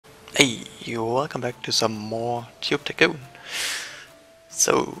Hey, welcome back to some more TubeTycoon.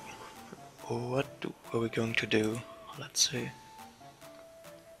 So, what are we going to do? Let's see.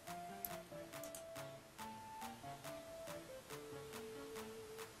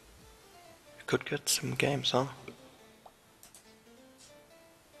 We could get some games, huh?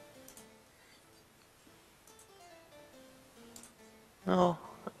 Oh,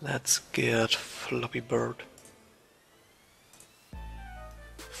 let's get Floppy Bird.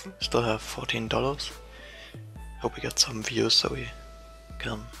 Still have $14. Hope we get some views so we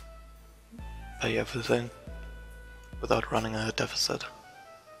can pay everything without running a deficit.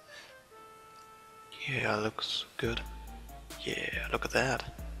 Yeah, looks good. Yeah, look at that.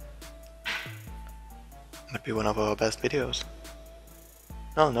 Might be one of our best videos.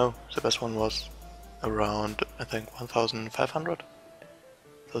 Oh no, the best one was around, I think, 1,500.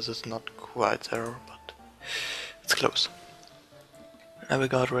 So this is not quite there, but it's close. Now we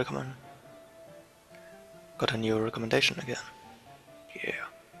got a new recommendation again. Yeah,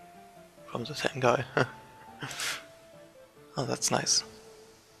 from the same guy. Oh, that's nice.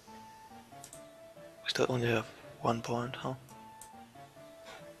 We still only have 1 point, huh?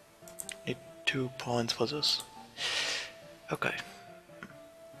 Need 2 points for this. Okay.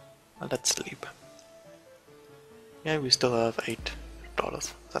 Well, let's sleep. Yeah, we still have $8.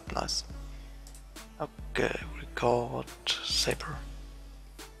 That's nice. Okay, record Saber.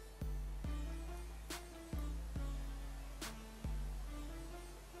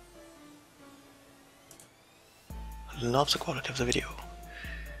 I love the quality of the video.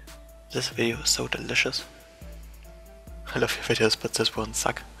 This video is so delicious. I love your videos, but this one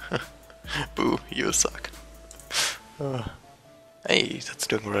suck. Boo, you suck. Hey, that's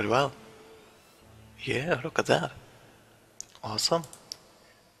doing really well. Yeah, look at that. Awesome.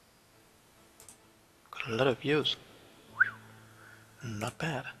 Got a lot of views. Not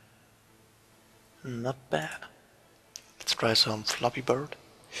bad. Not bad. Let's try some Floppy Bird.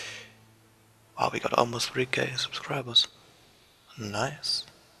 Wow, we got almost 3K subscribers. Nice.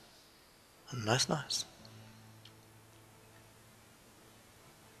 Nice.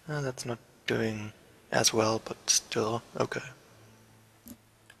 That's not doing as well, but still okay.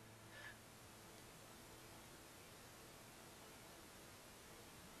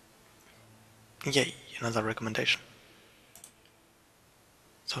 Yay, another recommendation.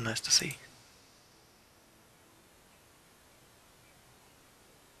 So nice to see.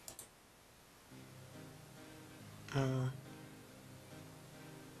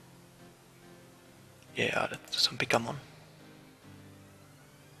 Yeah, let's do some Pokemon.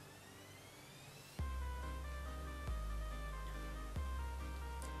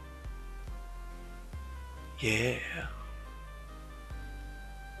 Yeah.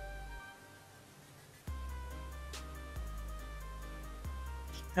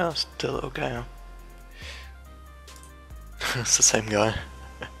 Yeah, still okay. It's the same guy.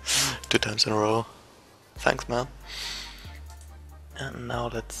 2 times in a row. Thanks, man. And now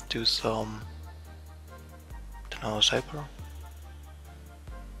let's do some... Saber.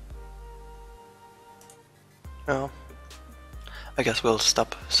 Yeah. I guess we'll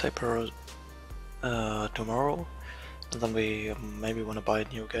stop Saber tomorrow, and then we maybe want to buy a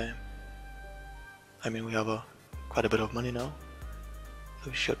new game. I mean, we have quite a bit of money now,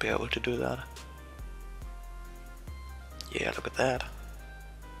 so we should be able to do that. Yeah, look at that.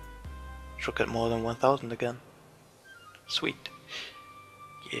 Should get more than 1,000 again. Sweet.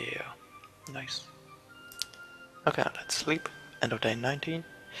 Yeah, nice. Okay, let's sleep. End of day 19, and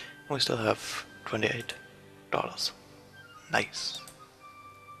we still have $28. Nice.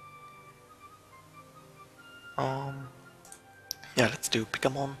 Yeah, let's do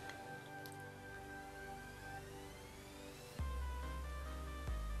Pokemon.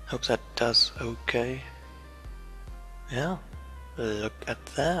 Hope that does okay. Yeah, look at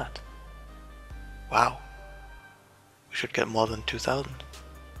that. Wow. We should get more than 2,000.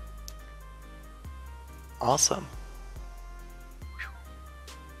 Awesome.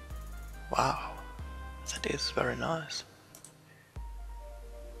 Wow. That is very nice.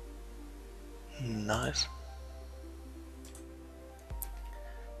 Nice.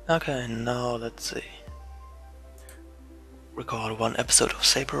 Okay, now let's see. Record 1 episode of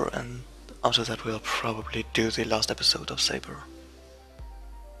Saber, and after that we'll probably do the last episode of Saber.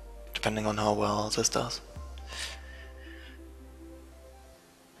 Depending on how well this does.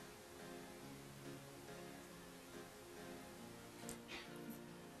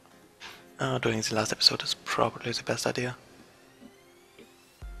 Doing the last episode is probably the best idea.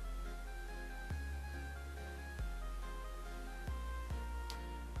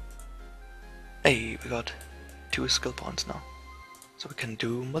 Hey, we got 2 skill points now. so we can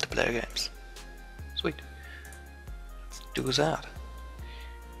do multiplayer games. Sweet. Let's do that.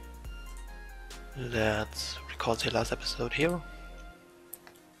 Let's record the last episode here,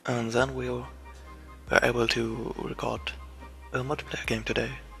 and then we're able to record a multiplayer game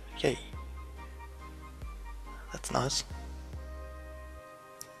today. Yay! That's nice.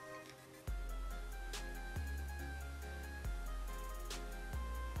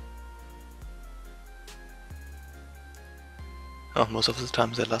 Oh, most of the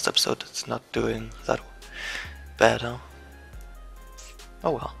time the last episode it's not doing that bad, huh?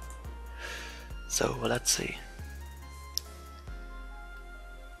 Oh well. So let's see.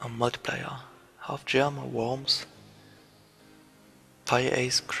 A multiplayer. Half Gem, Worms, Fire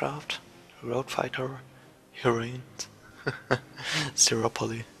Ace Craft, Road Fighter, Heroines,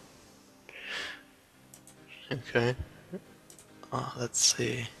 Steropoly. Okay. Let's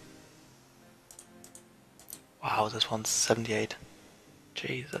see. Wow, this one's 78.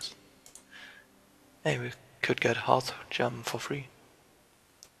 Jesus. Hey, we could get Half Gem for free.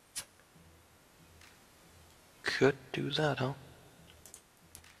 Could do that, huh?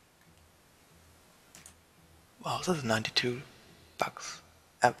 Wow, this is 92 bucks.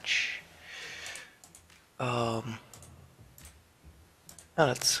 Ouch. Now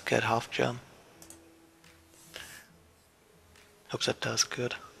let's get Half Gem. Hope that does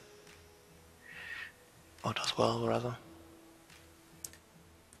good. Or does well, rather.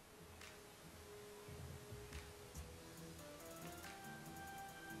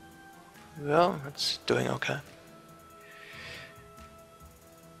 Well, it's doing okay.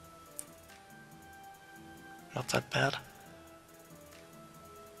 Not that bad.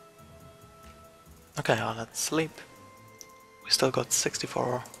 Okay, let's sleep. We still got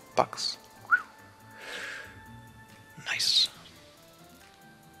 64 bucks. Nice.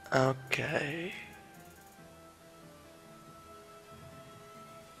 Okay.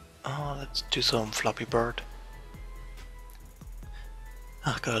 Let's do some Floppy Bird.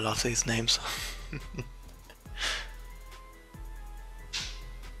 I gotta love these names.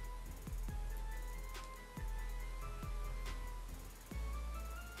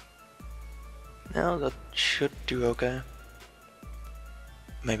 Now that should do okay.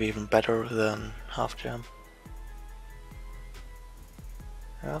 Maybe even better than Half Gem.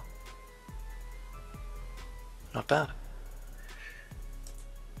 Yeah. Not bad.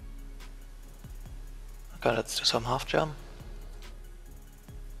 Okay, let's do some Half Gem.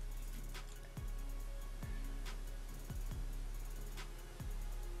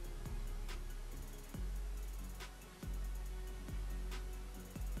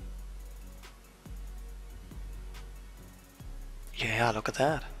 Yeah, look at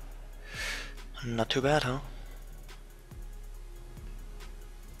that. Not too bad, huh?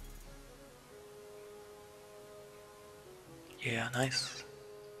 Yeah, nice.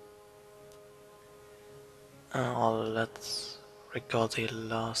 Let's record the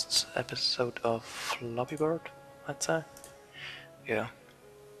last episode of Floppy Bird, I'd say. Yeah.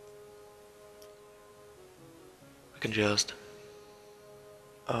 We can just...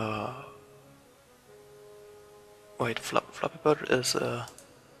 Wait, Floppy Bird is a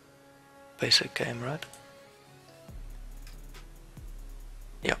basic game, right?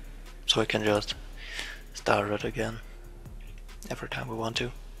 Yeah, so we can just start it again every time we want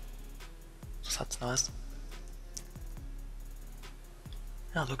to. So that's nice.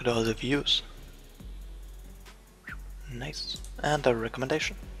 Yeah, look at all the views. Nice. And a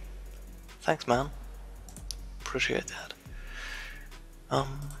recommendation. Thanks, man. Appreciate that.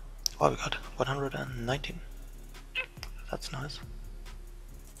 Well, we got 119. That's nice.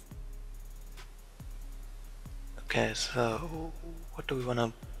 Okay, so what do we want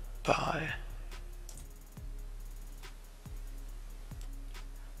to buy?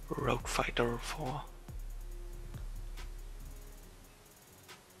 Road Fighter for...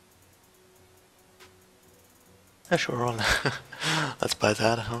 Yeah, sure, let's buy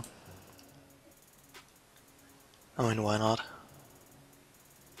that, huh? I mean, why not?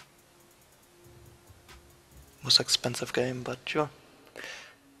 Most expensive game, but sure.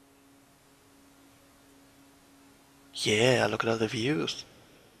 Yeah, look at all the views.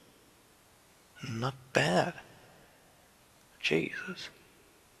 Not bad. Jesus.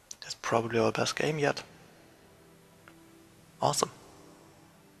 That's probably our best game yet. Awesome.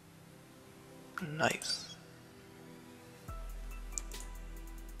 Nice.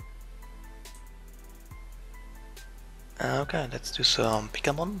 Okay, let's do some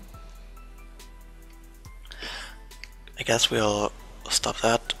Pokemon. I guess we'll stop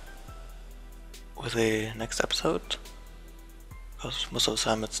that with the next episode, because most of the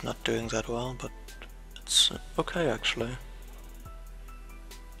time it's not doing that well, but it's okay actually.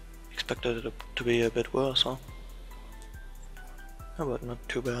 expected it to be a bit worse, huh? Oh, but not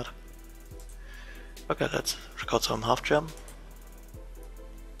too bad. Okay, let's record some half jam.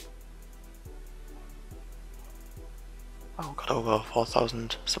 Oh, got over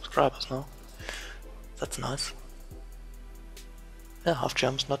 4,000 subscribers now. That's nice. Yeah, half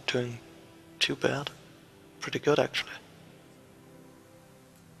jam's not doing too bad. Pretty good actually.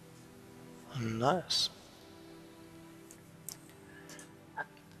 Nice.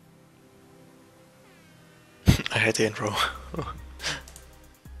 I hate the intro.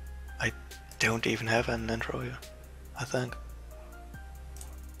 I don't even have an intro here, I think.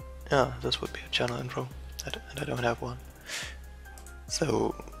 Yeah, this would be a channel intro, and I don't have one.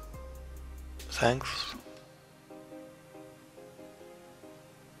 So, thanks.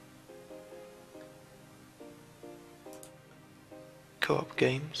 Co-op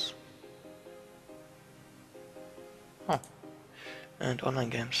games. Oh, and online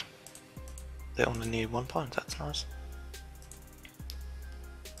games. They only need 1 point, that's nice.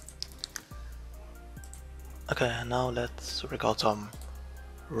 Okay, now let's record some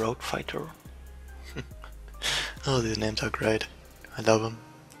Road Fighter. Oh, these names are great. I love them.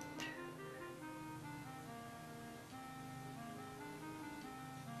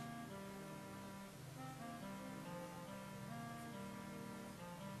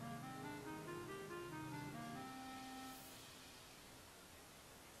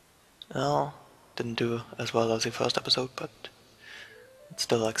 Well, didn't do as well as the first episode, but it's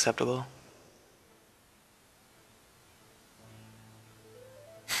still acceptable.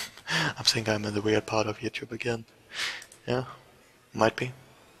 I think I'm in the weird part of YouTube again. Yeah, might be.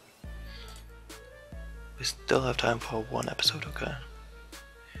 We still have time for 1 episode, okay.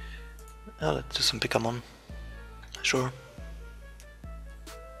 Let's do some Pokemon. Sure.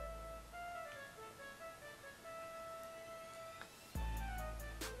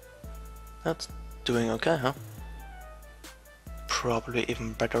 That's doing okay, huh? Probably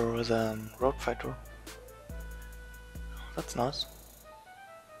even better than Road Fighter. That's nice.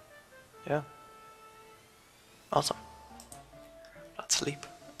 Yeah. Awesome. Let's sleep.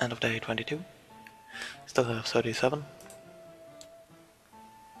 End of day 22. Still have 37.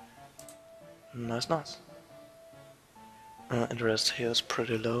 Nice, nice. Interest here is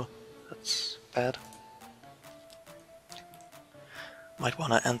pretty low. That's bad. Might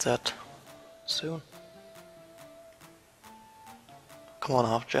wanna end that soon. Come on,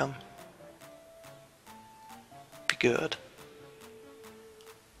 half jam. Be good.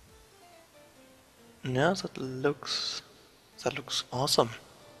 Yeah, that looks awesome.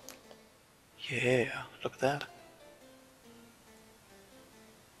 Yeah, look at that.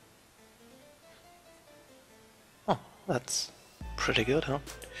 Oh, that's pretty good, huh?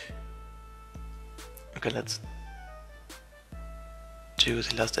 Okay, let's do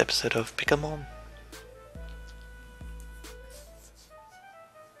the last episode of Pokemon.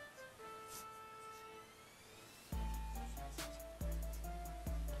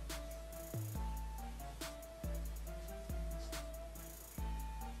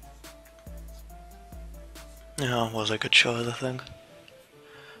 Yeah, was a good choice, I think.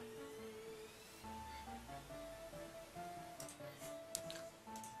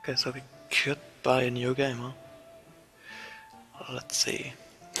 Okay, so we could buy a new game, huh? Let's see.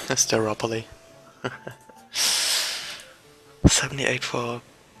 Steropoly. 78 for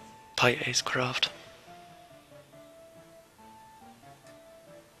Pi Ace Craft.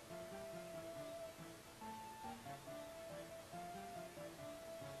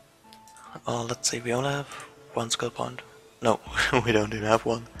 Let's see, we only have 1 skill point. No, we don't even have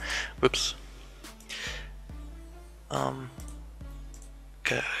one. Whoops.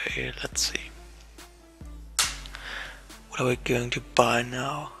 Okay, let's see. What are we going to buy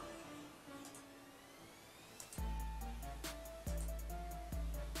now?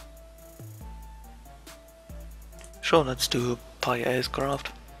 Sure, let's do Pi Ace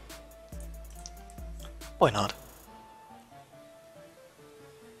Craft. Why not?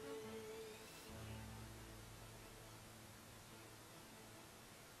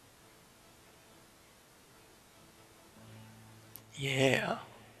 Yeah.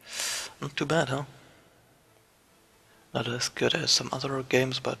 Not too bad, huh? Not as good as some other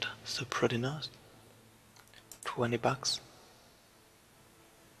games, but still pretty nice. 20 bucks.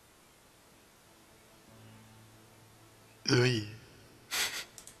 Ui.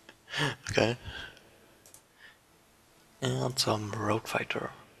 Okay. And some Road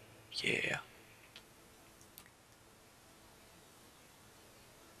Fighter. Yeah.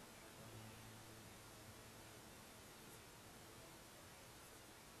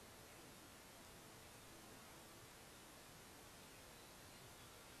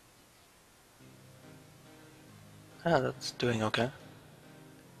 Ah, that's doing okay.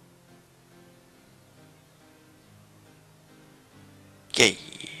 Yay!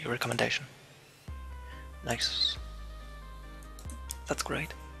 Recommendation. Nice. That's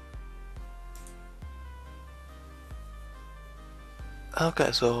great.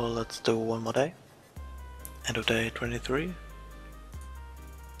 Okay, so let's do one more day. End of day 23.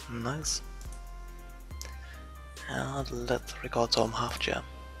 Nice. And let's record some half jam.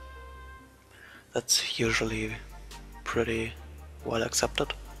 That's usually pretty well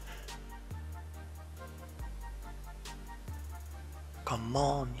accepted. Come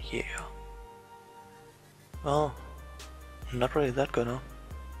on, yeah. Well, not really that good, huh?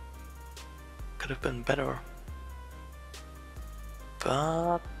 Could have been better.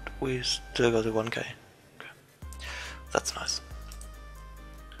 But we still got the 1k. Okay. That's nice.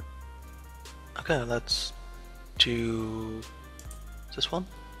 Okay, let's do this one.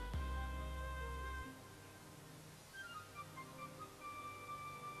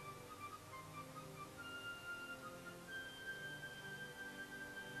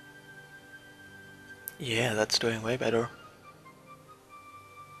 Yeah, that's doing way better.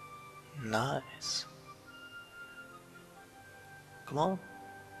 Nice. Come on.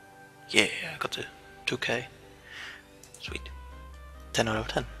 Yeah, I got the 2k. Sweet. 10 out of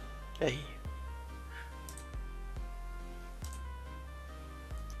 10. Yay.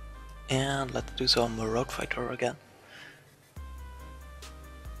 And let's do some road fighter again.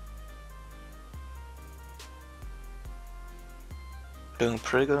 Doing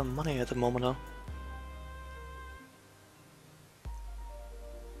pretty good money at the moment though.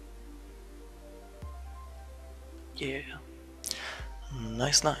 Yeah.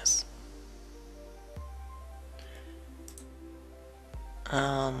 Nice, nice.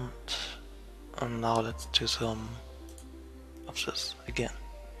 And now let's do some of this again.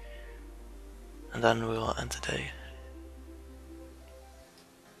 And then we'll end the day.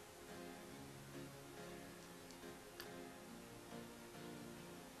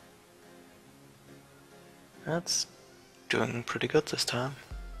 That's doing pretty good this time.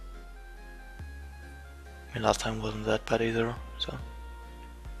 I mean, last time wasn't that bad either, so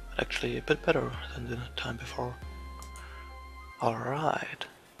but actually a bit better than the time before. Alright.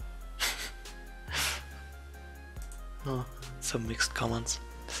 Oh, some mixed comments.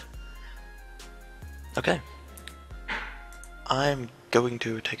 Okay. I'm going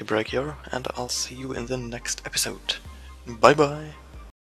to take a break here, and I'll see you in the next episode. Bye bye!